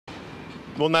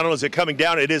Well, not only is it coming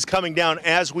down, it is coming down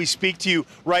as we speak to you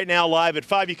right now live at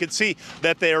 5. You can see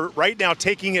that they're right now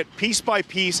taking it piece by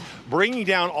piece, bringing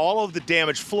down all of the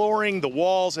damaged flooring, the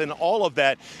walls, and all of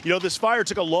that. You know, this fire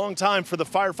took a long time for the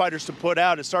firefighters to put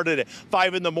out. It started at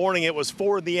 5 in the morning. It was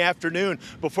 4 in the afternoon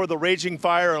before the raging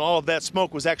fire and all of that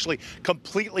smoke was actually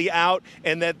completely out,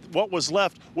 and that what was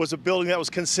left was a building that was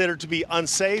considered to be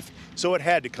unsafe, so it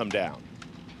had to come down.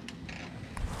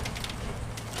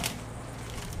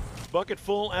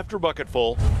 Bucketful after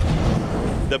bucketful,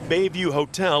 the Bayview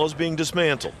Hotel is being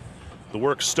dismantled. The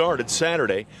work started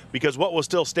Saturday because what was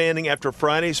still standing after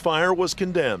Friday's fire was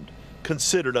condemned,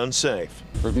 considered unsafe.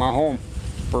 It was my home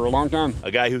for a long time.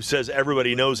 A guy who says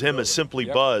everybody knows him as simply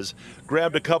Buzz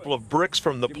grabbed a couple of bricks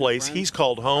from the place he's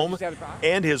called home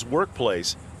and his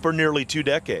workplace for nearly 2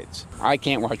 decades. I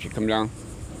can't watch it come down.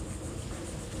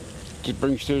 It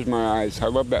brings tears to my eyes. I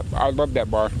love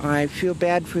that bar. I feel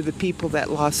bad for the people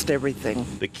that lost everything.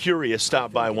 The curious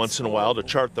stop by once in a while to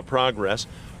chart the progress,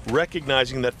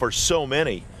 recognizing that for so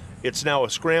many, it's now a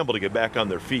scramble to get back on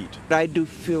their feet. I do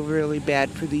feel really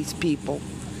bad for these people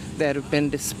that have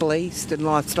been displaced and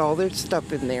lost all their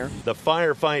stuff in there. The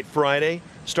firefight Friday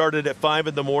started at 5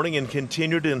 in the morning and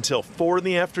continued until 4 in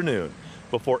the afternoon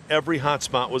before every hot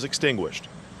spot was extinguished.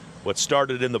 What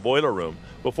started in the boiler room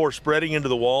before spreading into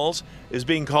the walls is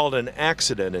being called an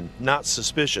accident and not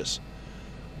suspicious.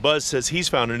 Buzz says he's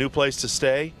found a new place to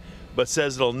stay, but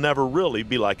says it'll never really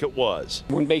be like it was.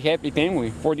 One big happy family,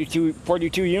 42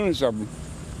 units of them.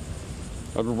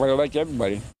 Everybody liked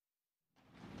everybody.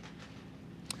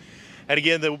 And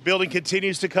again, the building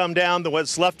continues to come down.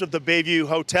 What's left of the Bayview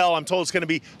Hotel, I'm told it's going to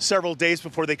be several days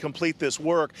before they complete this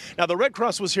work. Now, the Red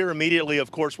Cross was here immediately, of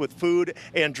course, with food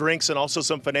and drinks and also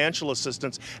some financial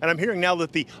assistance. And I'm hearing now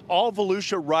that the All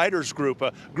Volusia Riders Group,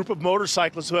 a group of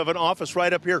motorcyclists who have an office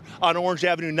right up here on Orange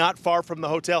Avenue, not far from the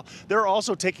hotel, they're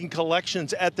also taking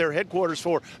collections at their headquarters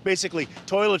for basically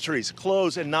toiletries,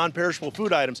 clothes, and non-perishable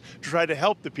food items to try to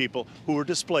help the people who were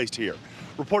displaced here.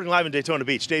 Reporting live in Daytona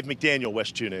Beach, Dave McDaniel,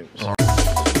 West 2 News.